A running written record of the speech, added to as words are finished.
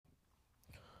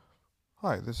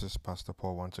Hi, this is Pastor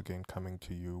Paul once again coming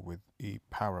to you with a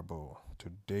parable.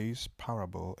 Today's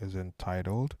parable is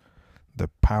entitled The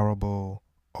Parable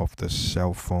of the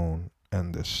Cell Phone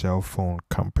and the Cell Phone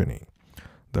Company.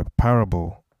 The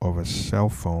Parable of a Cell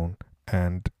Phone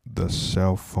and the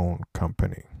Cell Phone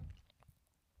Company.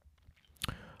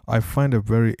 I find a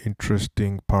very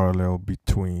interesting parallel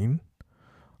between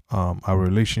our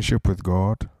relationship with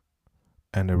God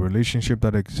and a relationship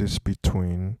that exists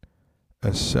between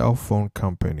a cell phone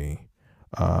company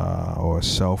or a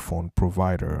cell phone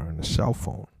provider and a cell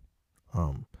phone.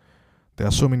 Um, there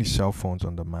are so many cell phones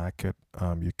on the market.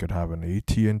 You could have an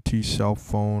AT&T cell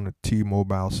phone, a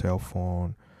T-Mobile cell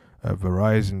phone, a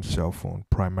Verizon cell phone,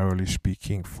 primarily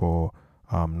speaking for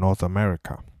North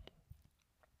America.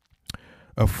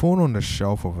 A phone on the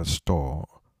shelf of a store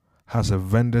has a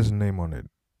vendor's name on it.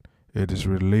 It is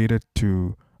related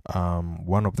to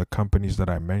one of the companies that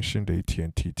I mentioned,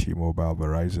 AT&T, T-Mobile,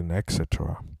 Verizon,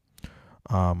 etc.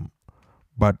 Um,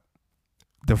 but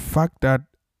the fact that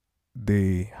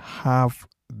they have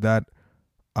that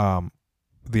um,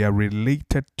 they are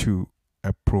related to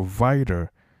a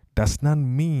provider does not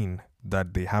mean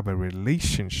that they have a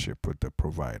relationship with the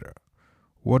provider.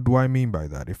 What do I mean by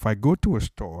that? If I go to a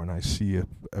store and I see a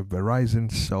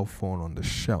Verizon cell phone on the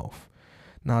shelf,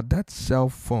 now that cell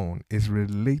phone is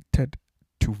related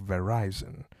to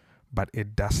Verizon, but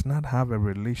it does not have a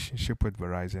relationship with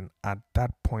Verizon at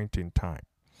that point in time.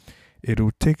 It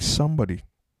will take somebody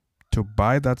to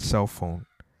buy that cell phone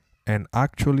and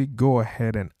actually go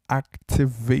ahead and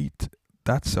activate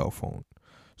that cell phone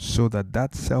so that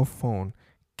that cell phone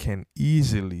can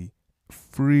easily,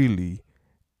 freely,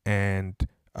 and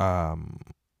um,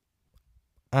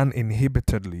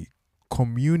 uninhibitedly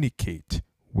communicate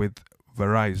with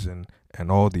Verizon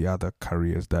and all the other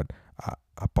carriers that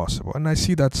are possible. And I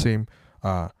see that same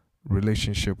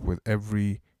relationship with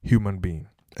every human being.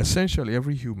 Essentially,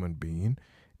 every human being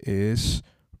is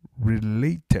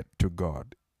related to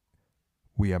God.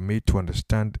 We are made to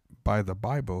understand by the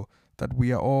Bible that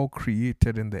we are all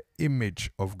created in the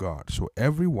image of God. So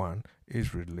everyone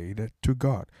is related to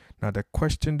God. Now, the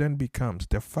question then becomes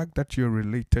the fact that you're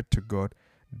related to God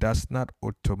does not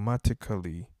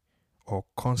automatically or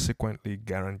consequently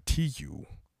guarantee you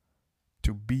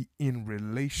to be in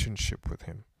relationship with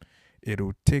Him. It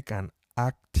will take an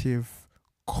active,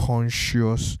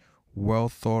 conscious, well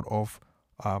thought of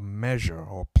measure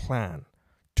or plan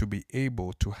to be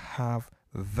able to have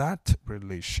that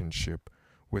relationship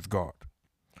with God.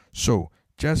 So,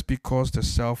 just because the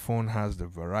cell phone has the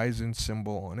Verizon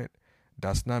symbol on it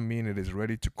does not mean it is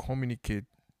ready to communicate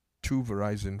to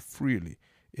Verizon freely.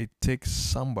 It takes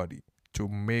somebody to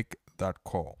make that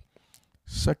call.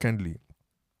 Secondly,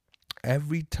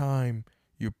 every time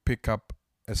you pick up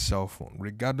a cell phone,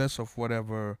 regardless of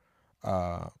whatever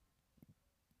uh,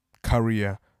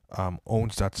 carrier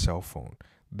owns that cell phone,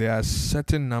 there are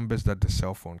certain numbers that the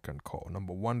cell phone can call.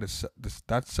 Number one,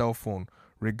 that cell phone,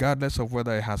 regardless of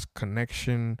whether it has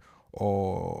connection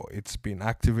or it's been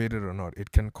activated or not,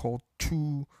 it can call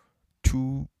two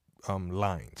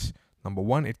lines. Number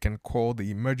one, it can call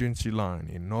the emergency line.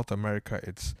 In North America,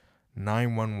 it's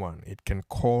 911. It can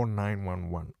call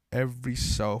 911. Every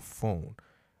cell phone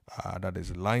that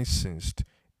is licensed,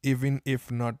 even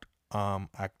if not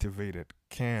activated,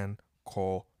 can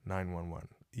call 911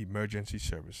 emergency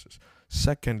services.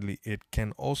 Secondly, it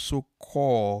can also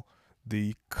call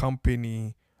the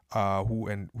company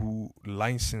who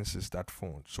licenses that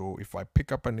phone. So if I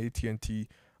pick up an AT&T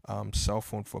cell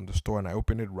phone from the store and I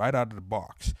open it right out of the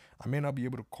box, I may not be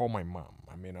able to call my mom.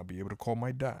 I may not be able to call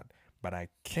my dad, but I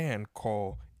can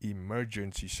call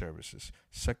emergency services.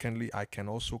 Secondly, I can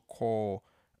also call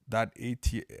that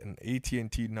an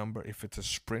AT&T number. If it's a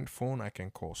Sprint phone, I can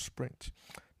call Sprint.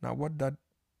 Now, what that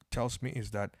tells me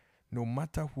is that no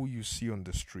matter who you see on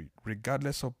the street,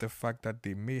 regardless of the fact that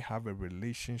they may have a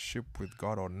relationship with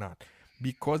God or not,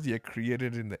 because they are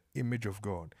created in the image of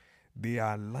God, they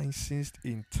are licensed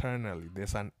internally.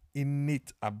 There's an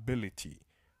innate ability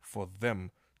for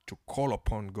them to call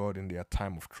upon God in their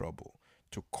time of trouble,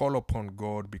 to call upon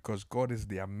God because God is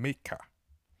their maker.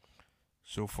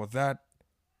 So, for that,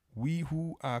 we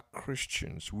who are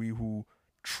Christians, we who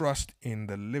trust in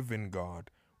the living God,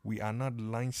 we are not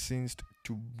licensed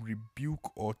to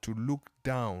rebuke or to look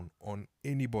down on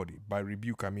anybody. By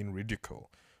rebuke, I mean ridicule.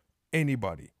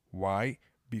 Anybody. Why?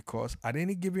 Because at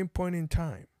any given point in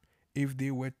time, if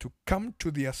they were to come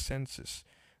to their senses,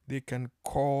 they can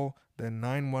call the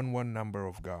 911 number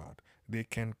of God. They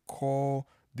can call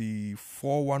the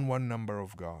 411 number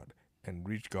of God and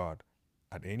reach God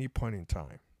at any point in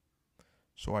time.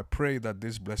 So I pray that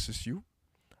this blesses you.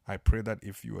 I pray that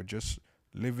if you are just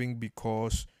living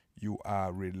because you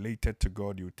are related to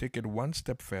God, you take it one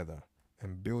step further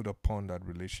and build upon that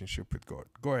relationship with God.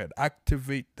 Go ahead,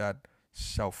 activate that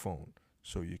cell phone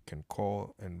so you can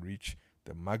call and reach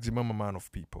the maximum amount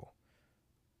of people.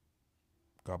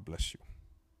 God bless you.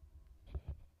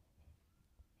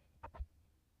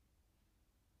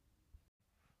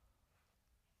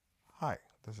 Hi,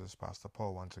 this is Pastor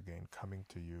Paul once again coming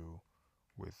to you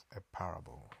with a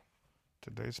parable.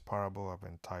 Today's parable I've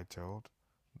entitled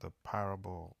The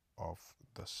Parable of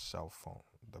the Cell Phone.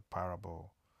 The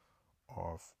Parable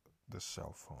of the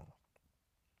Cell Phone.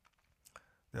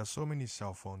 There are so many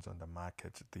cell phones on the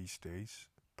market these days,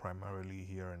 primarily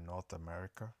here in North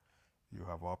America. You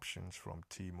have options from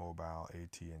T-Mobile,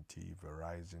 AT&T,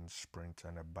 Verizon, Sprint,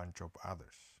 and a bunch of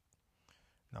others.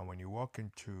 Now, when you walk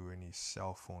into any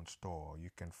cell phone store, you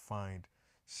can find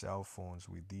cell phones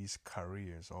with these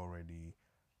carriers already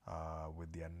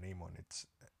with their name on it,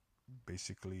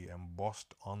 basically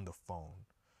embossed on the phone,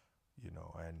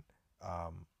 and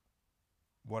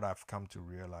what I've come to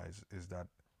realize is that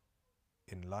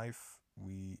in life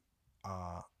we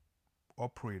are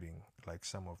operating like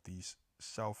some of these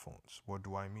cell phones. What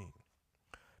do I mean?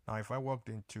 Now, if I walked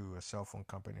into a cell phone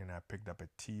company and I picked up a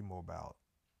T-Mobile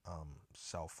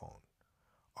cell phone,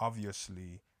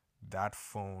 obviously that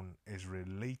phone is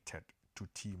related to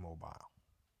T-Mobile.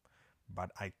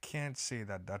 But I can't say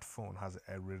that that phone has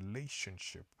a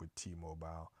relationship with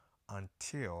T-Mobile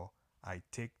until I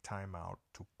take time out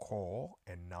to call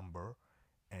a number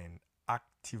and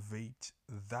activate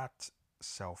that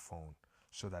cell phone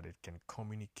so that it can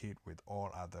communicate with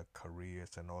all other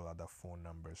carriers and all other phone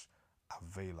numbers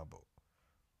available.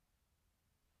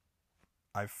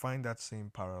 I find that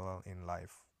same parallel in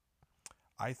life.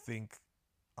 I think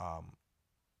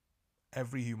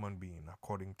every human being,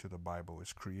 according to the Bible,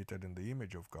 is created in the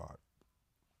image of God,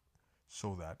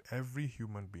 so that every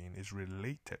human being is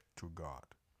related to God.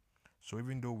 So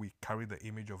even though we carry the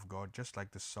image of God, just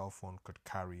like the cell phone could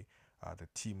carry the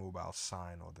T-Mobile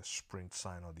sign or the Sprint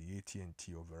sign or the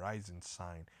AT&T or Verizon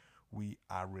sign, we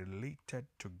are related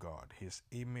to God. His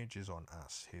image is on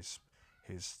us.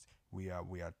 We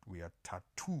are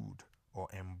tattooed or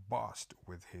embossed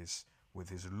with his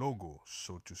logo,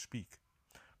 so to speak.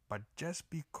 But just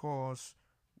because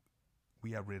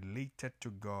we are related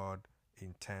to God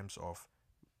in terms of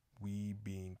we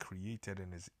being created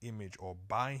in his image or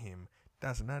by him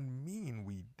does not mean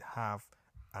we have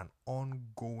an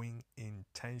ongoing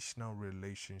intentional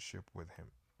relationship with him.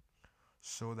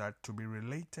 So that to be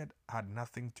related had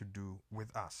nothing to do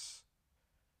with us.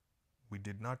 We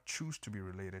did not choose to be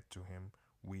related to him.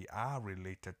 We are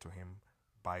related to him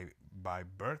by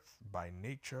birth, by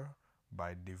nature,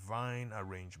 by divine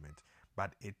arrangement.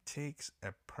 But it takes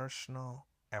a personal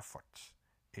effort.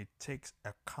 It takes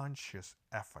a conscious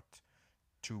effort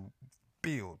to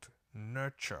build,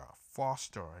 nurture,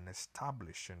 foster, and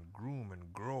establish, and groom,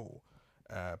 and grow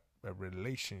a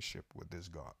relationship with this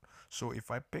God. So if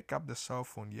I pick up the cell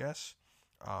phone, yes,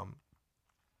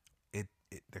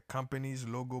 the company's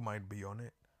logo might be on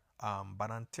it,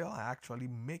 but until I actually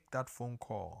make that phone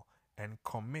call and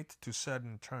commit to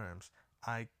certain terms,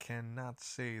 I cannot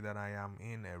say that I am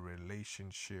in a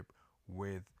relationship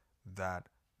with that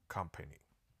company.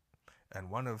 And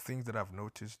one of the things that I've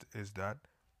noticed is that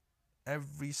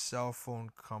every cell phone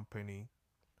company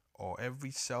or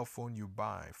every cell phone you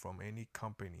buy from any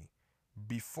company,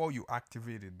 before you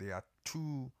activate it, there are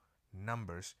two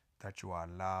numbers that you are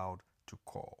allowed to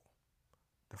call.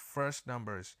 The first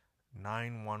number is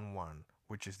 911,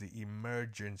 which is the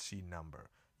emergency number.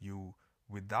 You,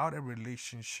 without a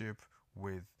relationship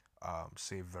with,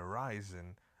 say,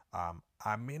 Verizon,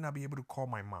 I may not be able to call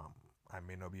my mom. I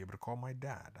may not be able to call my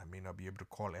dad. I may not be able to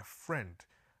call a friend.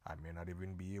 I may not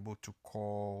even be able to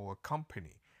call a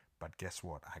company. But guess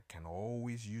what? I can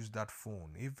always use that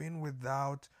phone, even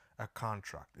without a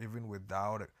contract, even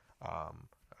without a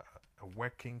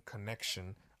working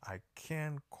connection. I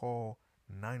can call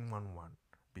 911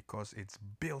 because it's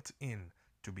built in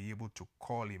to be able to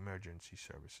call emergency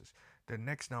services. The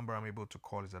next number I'm able to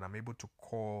call is that I'm able to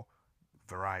call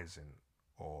Verizon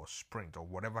or Sprint or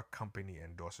whatever company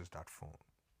endorses that phone.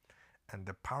 And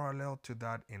the parallel to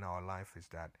that in our life is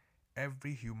that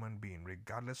every human being,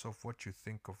 regardless of what you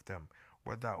think of them,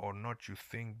 whether or not you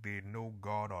think they know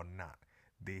God or not,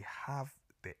 they have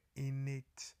the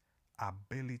innate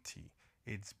ability.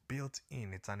 It's built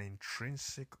in. It's an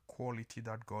intrinsic quality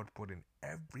that God put in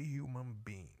every human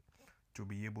being to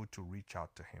be able to reach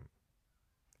out to him.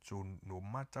 So no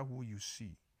matter who you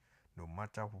see, no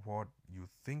matter what you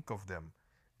think of them,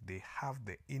 they have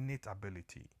the innate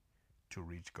ability to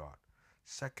reach God.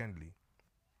 Secondly,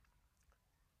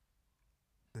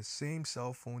 The same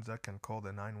cell phones that can call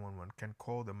the 911 can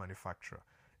call the manufacturer.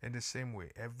 In the same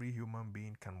way, every human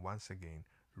being can once again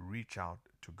reach out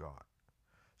to God.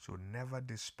 So never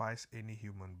despise any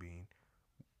human being.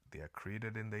 They are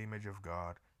created in the image of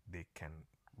God. They can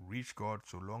reach God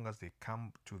so long as they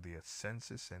come to their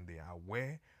senses and they are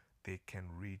aware they can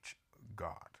reach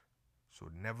God. So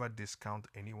never discount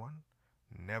anyone,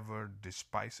 never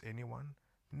despise anyone,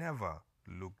 never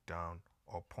look down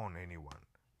upon anyone.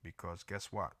 Because guess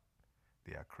what?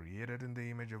 They are created in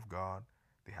the image of God.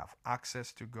 They have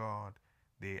access to God.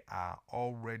 They are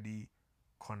already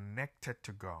connected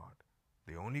to God.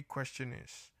 The only question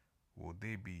is, will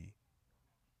they be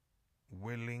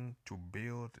willing to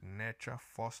build, nurture,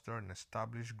 foster, and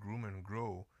establish, groom, and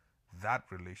grow that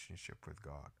relationship with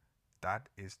God? That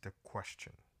is the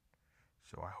question.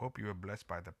 So I hope you were blessed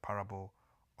by the parable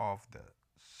of the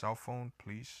cell phone.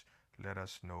 Please let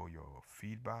us know your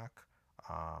feedback.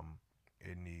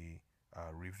 Any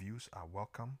reviews are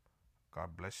welcome.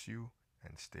 God bless you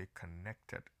and stay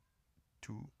connected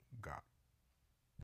to God.